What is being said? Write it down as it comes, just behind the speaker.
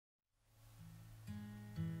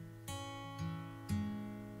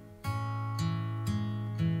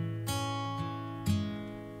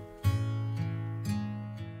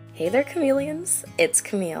Hey there, chameleons! It's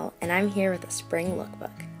Camille, and I'm here with a spring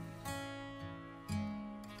lookbook.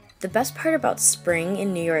 The best part about spring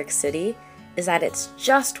in New York City is that it's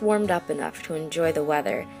just warmed up enough to enjoy the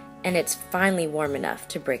weather, and it's finally warm enough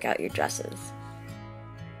to break out your dresses.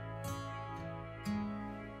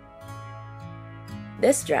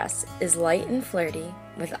 This dress is light and flirty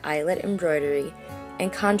with eyelet embroidery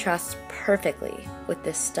and contrasts perfectly with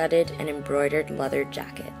this studded and embroidered leather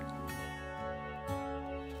jacket.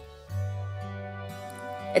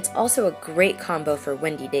 It's also a great combo for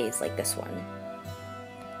windy days like this one.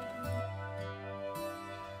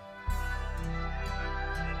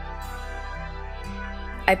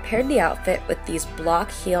 I paired the outfit with these block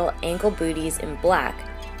heel ankle booties in black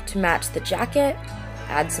to match the jacket,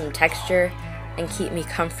 add some texture, and keep me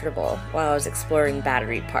comfortable while I was exploring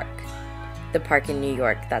Battery Park, the park in New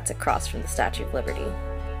York that's across from the Statue of Liberty.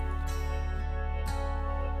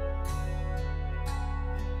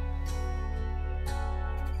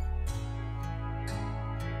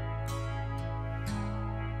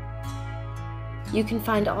 You can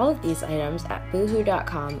find all of these items at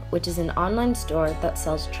boohoo.com, which is an online store that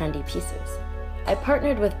sells trendy pieces. I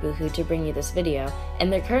partnered with Boohoo to bring you this video,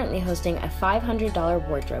 and they're currently hosting a $500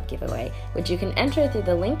 wardrobe giveaway, which you can enter through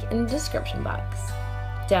the link in the description box.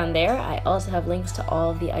 Down there, I also have links to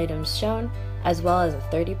all of the items shown, as well as a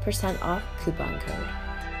 30% off coupon code.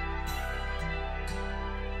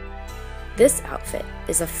 This outfit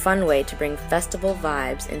is a fun way to bring festival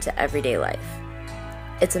vibes into everyday life.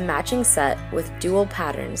 It's a matching set with dual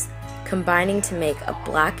patterns, combining to make a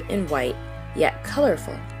black and white, yet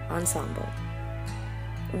colorful ensemble.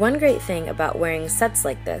 One great thing about wearing sets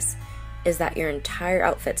like this is that your entire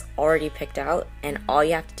outfit's already picked out and all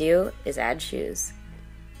you have to do is add shoes.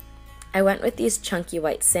 I went with these chunky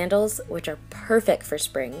white sandals, which are perfect for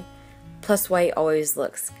spring, plus white always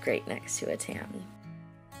looks great next to a tan.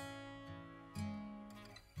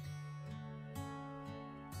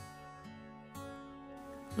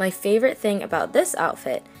 My favorite thing about this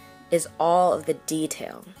outfit is all of the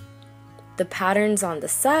detail. The patterns on the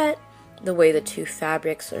set, the way the two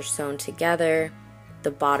fabrics are sewn together,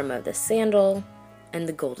 the bottom of the sandal, and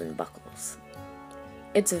the golden buckles.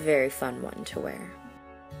 It's a very fun one to wear.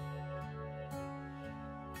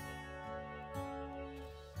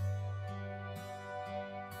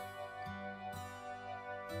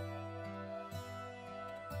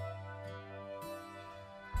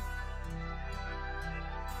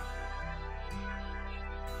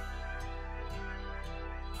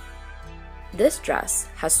 This dress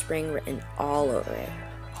has spring written all over it.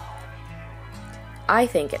 I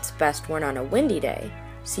think it's best worn on a windy day,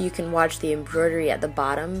 so you can watch the embroidery at the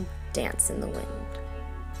bottom dance in the wind.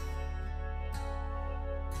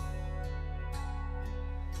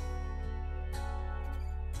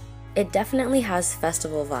 It definitely has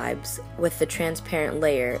festival vibes with the transparent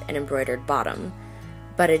layer and embroidered bottom,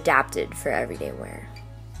 but adapted for everyday wear.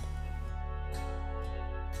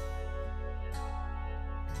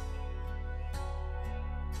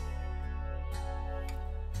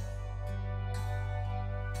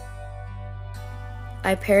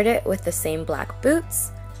 I paired it with the same black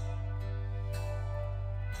boots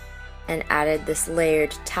and added this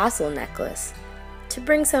layered tassel necklace to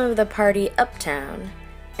bring some of the party uptown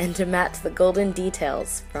and to match the golden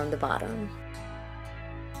details from the bottom.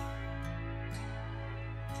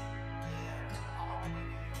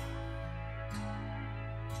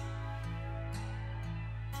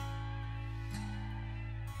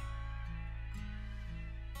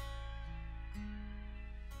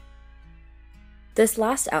 This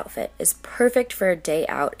last outfit is perfect for a day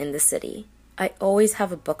out in the city. I always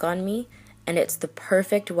have a book on me, and it's the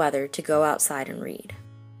perfect weather to go outside and read.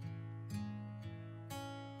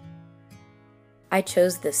 I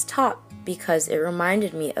chose this top because it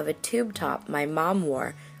reminded me of a tube top my mom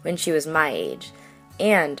wore when she was my age,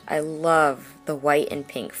 and I love the white and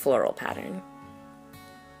pink floral pattern.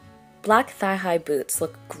 Black thigh-high boots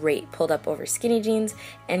look great pulled up over skinny jeans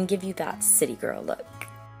and give you that city girl look.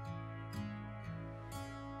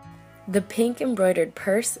 The pink embroidered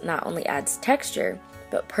purse not only adds texture,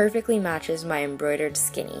 but perfectly matches my embroidered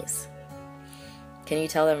skinnies. Can you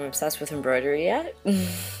tell I'm obsessed with embroidery yet?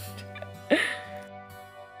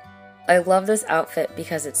 I love this outfit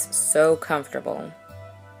because it's so comfortable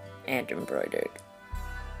and embroidered.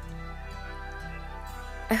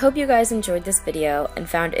 I hope you guys enjoyed this video and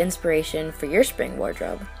found inspiration for your spring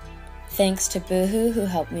wardrobe. Thanks to Boohoo who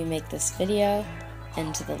helped me make this video,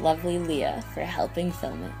 and to the lovely Leah for helping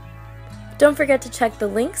film it. Don't forget to check the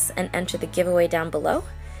links and enter the giveaway down below.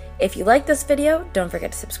 If you like this video, don't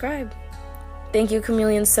forget to subscribe. Thank you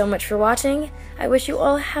chameleons so much for watching. I wish you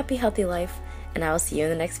all a happy, healthy life, and I will see you in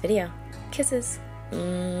the next video. Kisses.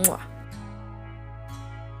 Mwah.